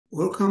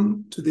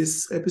Welcome to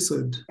this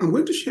episode. I'm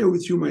going to share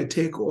with you my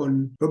take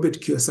on Robert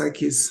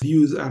Kiyosaki's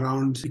views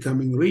around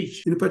becoming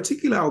rich. In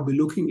particular, I'll be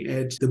looking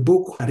at the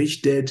book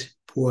Rich Dad,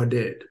 Poor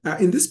Dad.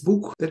 In this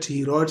book that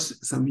he wrote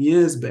some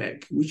years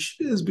back, which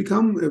has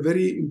become a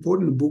very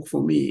important book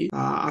for me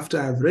after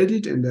I've read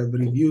it and I've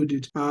reviewed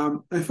it,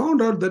 I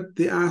found out that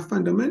there are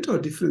fundamental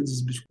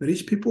differences between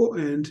rich people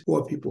and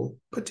poor people,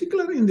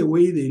 particularly in the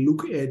way they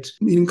look at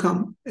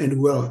income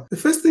and wealth. The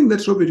first thing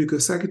that Robert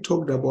Kiyosaki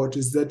talked about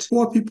is that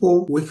poor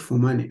people work for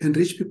money and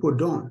rich people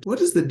don't.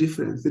 What is the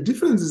difference? The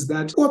difference is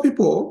that poor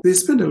people, they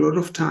spend a lot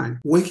of time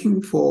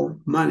working for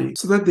money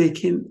so that they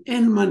can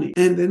earn money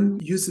and then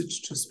use it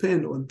to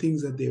spend on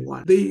things that they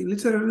want. They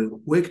literally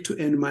work to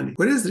earn money.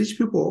 Whereas rich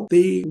people,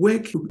 they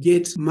work to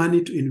get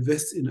money to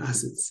invest in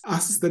assets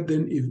that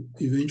then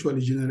eventually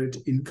generate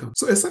income.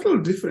 So a subtle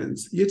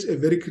difference, yet a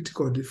very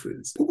critical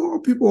difference. Poor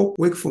people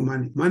work for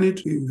money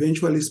to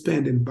eventually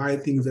spend and buy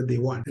things that they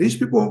want. Rich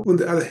people, on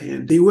the other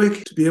hand, they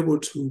work to be able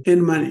to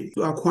earn money,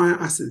 to acquire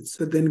assets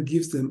that then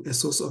gives them a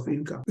source of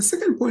income. The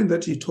second point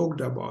that he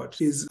talked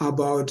about is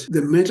about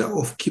the matter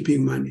of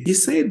keeping money. He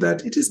said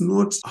that it is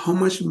not how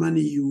much money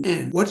you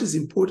earn. What is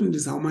important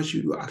is how much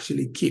you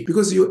actually keep.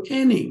 Because your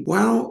earning,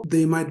 while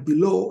they might be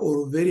low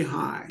or very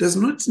high, does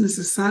not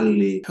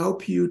necessarily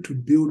help you to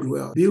build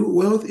wealth.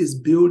 Wealth is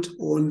built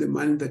on the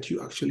money that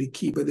you actually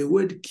keep. But the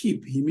word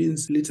keep, he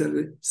means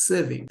literally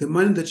saving. The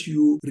money that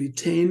you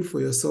retain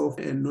for yourself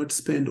and not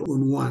spend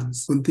on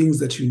wants, on things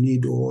that you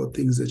need or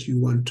things that you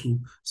want to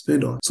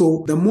spend on.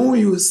 So the more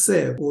you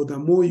save or the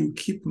more you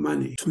keep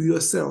money to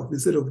yourself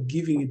instead of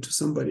giving it to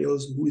somebody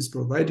else who is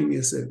providing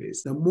a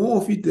service, the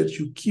more of it that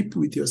you keep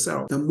with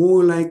yourself, the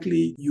more likely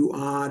you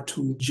are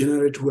to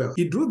generate wealth.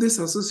 He drew this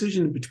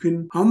association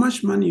between how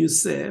much money you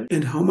save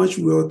and how much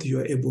wealth you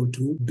are able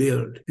to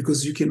build,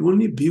 because you can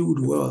only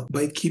build wealth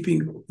by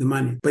keeping the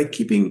money. By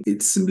keeping,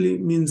 it simply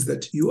means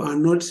that you are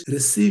not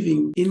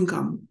receiving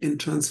income and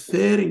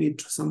transferring it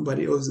to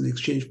somebody else in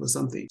exchange for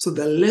something. So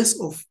the less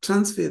of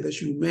transfer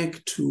that you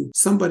make to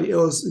somebody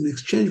else in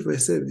exchange for a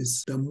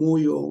service, the more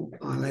you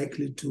are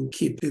likely to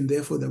keep, and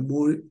therefore the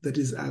more that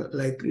is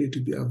likely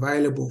to be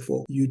available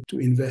for you to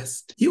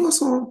invest. He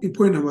also, in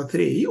point number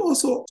 3, he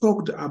also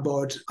talked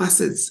about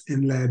assets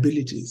and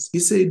liabilities. He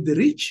said the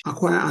rich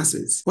acquire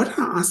assets. What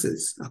are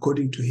assets?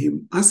 According to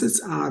him,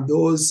 assets are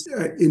those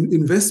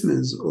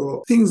investments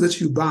or things that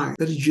you buy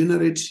that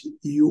generate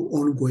you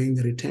ongoing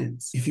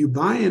returns. If you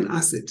buy an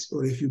asset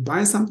or if you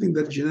buy something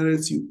that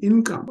generates you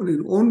income on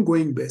an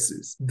ongoing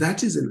basis,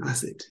 that is an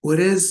asset.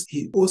 Whereas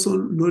he also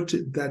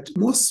noted that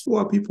most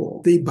poor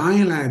people, they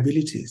buy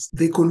liabilities.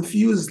 They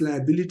confuse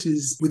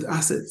liabilities with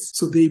assets.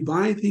 So they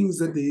buy things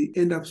that they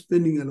end up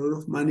spending a lot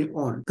of money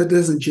on that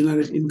doesn't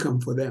generate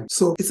income for them.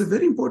 So it's a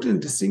very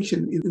important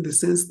distinction in the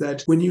sense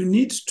that when you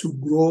need to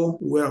grow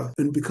wealth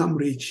and become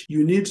rich,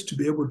 you need to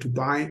be able to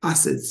buy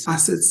assets.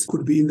 Assets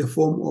could be in the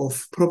form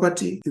of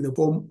property, in the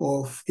form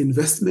of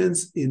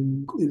investments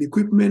in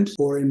equipment,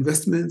 or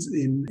investments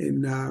in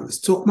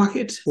stock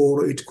market,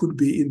 or it could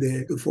be in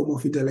the form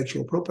of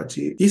intellectual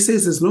property. He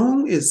says as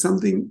long as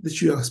something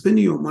that you are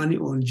spending your money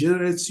on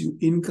generates you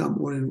income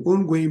on an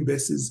ongoing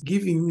basis,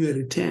 giving you a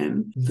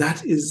return,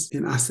 that is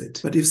an asset.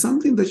 But if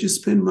something that you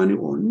spend money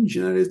on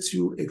generates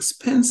you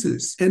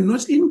expenses and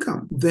not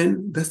income,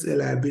 then that's a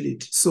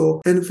liability.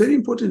 So, and a very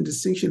important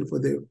distinction for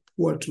the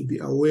poor to be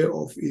aware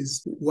of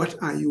is,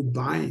 what are you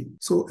buying?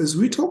 So as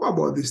we talk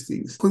about these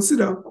things,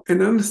 consider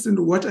and understand,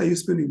 what are you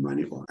spending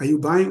money on? Are you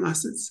buying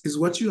assets? Is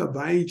what you are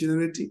buying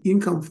generating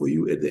income for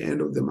you at the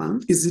end of the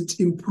month? Is it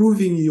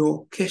improving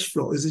your cash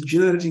flow? Is it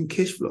generating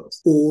cash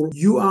flows? Or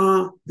you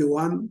are the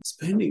one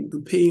spending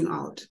and paying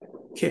out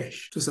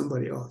cash to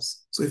somebody else?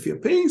 So if you're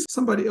paying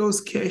somebody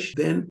else cash,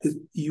 then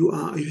you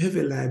have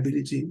a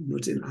liability,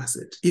 not an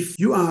asset. If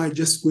you are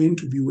just going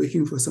to be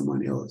working for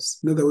someone else,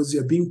 in other words,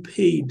 you're being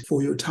paid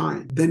for your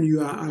time, then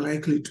you are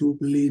likely to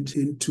lead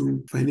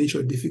into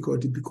financial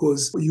difficulty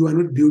because you are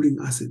not building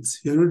assets.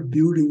 You're not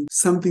building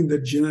something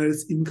that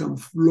generates income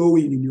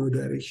flowing in your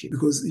direction.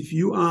 Because if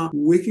you are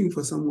working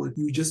for someone,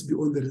 you just be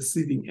on the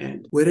receiving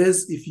end.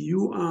 Whereas if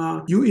you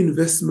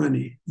invest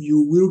money,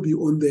 you will be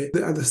on the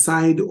other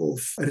side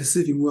of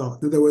receiving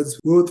wealth. In other words,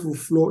 wealth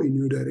will flow in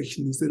your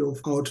direction instead of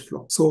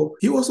outflow. So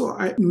he also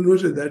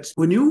noted that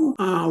when you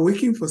are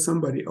working for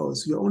somebody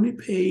else, you're only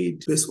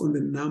paid based on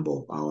the number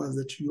of hours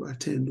that you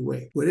attend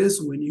work.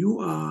 Whereas when you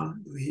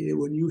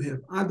have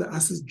other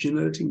assets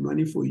generating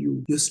money for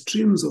you, your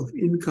streams of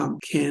income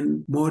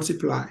can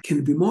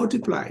be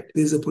multiplied.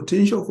 There's a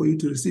potential for you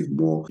to receive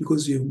more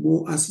because you have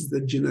more assets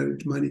that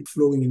generate money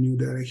flowing in your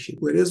direction.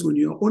 Whereas when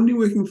you're only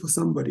working for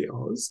somebody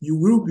else, you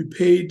will be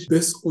paid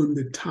based on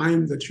the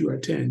time that you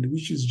attend,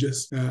 which is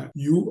just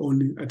you only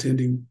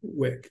attending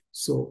work.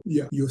 So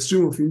yeah, your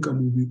stream of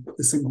income will be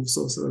a single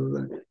source rather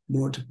than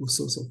multiple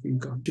sources of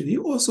income. And he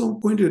also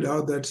pointed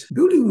out that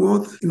building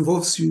wealth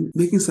involves you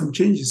making some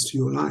changes to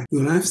your life,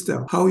 your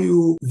lifestyle, how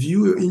you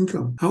view your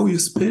income, how you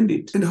spend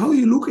it, and how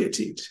you look at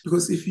it.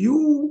 Because if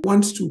you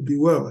want to be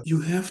well,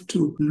 you have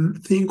to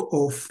think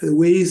of the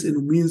ways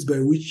and means by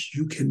which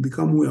you can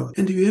become well.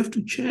 And you have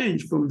to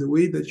change from the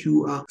way that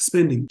you are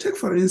spending. Take,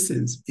 for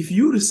instance, if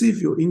you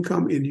receive your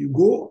income and you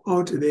go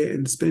out there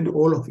and spend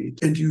all of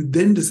it, and you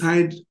then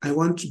decide, I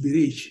want to be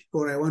rich,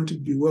 or I want to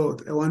be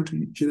wealth, I want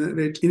to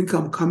generate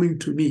income coming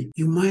to me,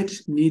 you might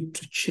need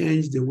to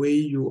change the way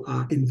you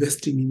are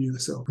investing in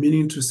yourself.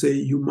 Meaning to say,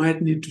 you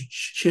might need to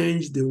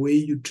change the way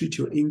you treat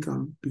your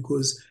income,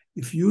 because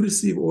if you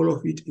receive all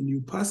of it and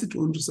you pass it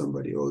on to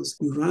somebody else,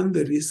 you run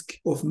the risk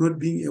of not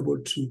being able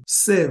to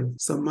save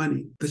some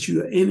money that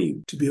you are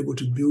earning to be able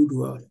to build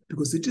wealth,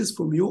 because it is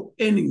from your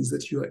earnings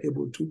that you are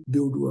able to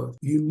build wealth.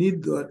 You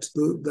need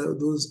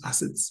those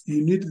assets.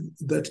 You need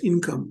that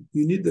income.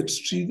 You need that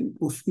stream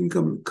of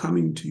income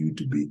coming to you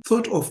to be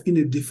thought of in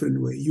a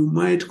different way. You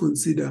might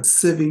consider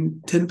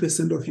saving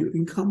 10% of your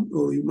income,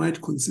 or you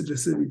might consider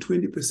saving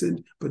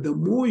 20%, but the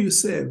more you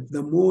save,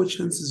 the more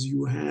chances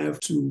you have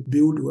to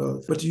build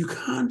wealth. But you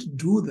can't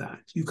do that.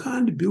 You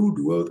can't build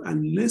wealth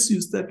unless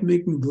you start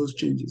making those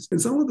changes.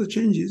 And some of the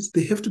changes,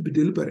 they have to be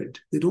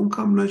deliberate. They don't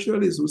come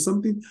naturally. It's not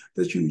something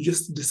that you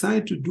just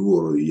decide to do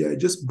or you are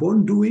just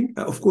born doing.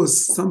 Of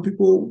course, some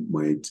people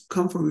might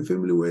come from a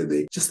family where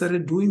they just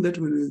started doing that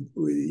when they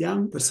were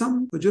young, but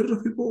some majority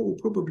of people will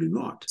probably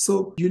not.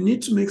 So you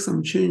need to make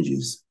some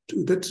changes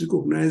that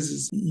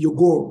recognizes your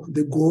goal,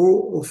 the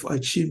goal of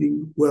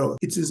achieving wealth.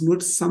 It is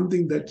not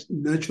something that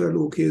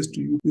naturally occurs to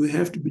you. You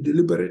have to be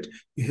deliberate.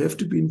 You have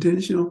to be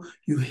intentional.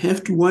 You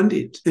have to want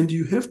it. And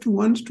you have to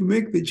want to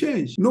make the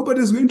change.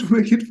 Nobody's going to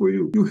make it for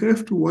you. You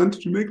have to want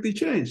to make the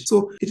change.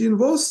 So it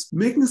involves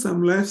making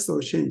some lifestyle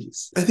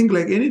changes. I think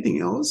like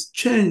anything else,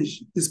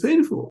 change is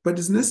painful, but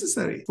it's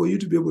necessary for you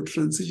to be able to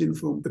transition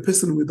from a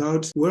person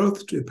without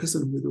wealth to a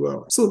person with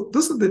wealth. So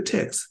those are the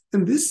texts.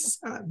 And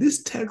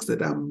these texts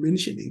that I'm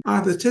mentioning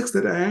are the texts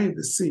that I have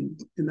seen,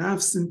 and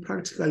I've seen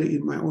practically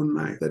in my own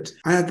life, that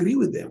I agree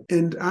with them.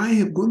 And I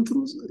have gone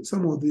through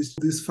some of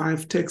these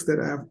 5 texts that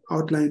I have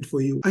outlined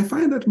for you. I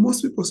find that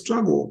most people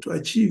struggle to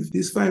achieve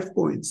these 5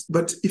 points.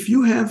 But if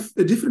you have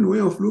a different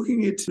way of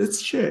looking at it,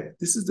 let's share.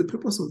 This is the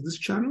purpose of this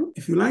channel.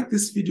 If you like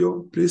this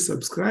video, please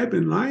subscribe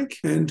and like,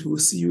 and we'll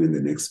see you in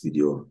the next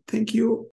video. Thank you.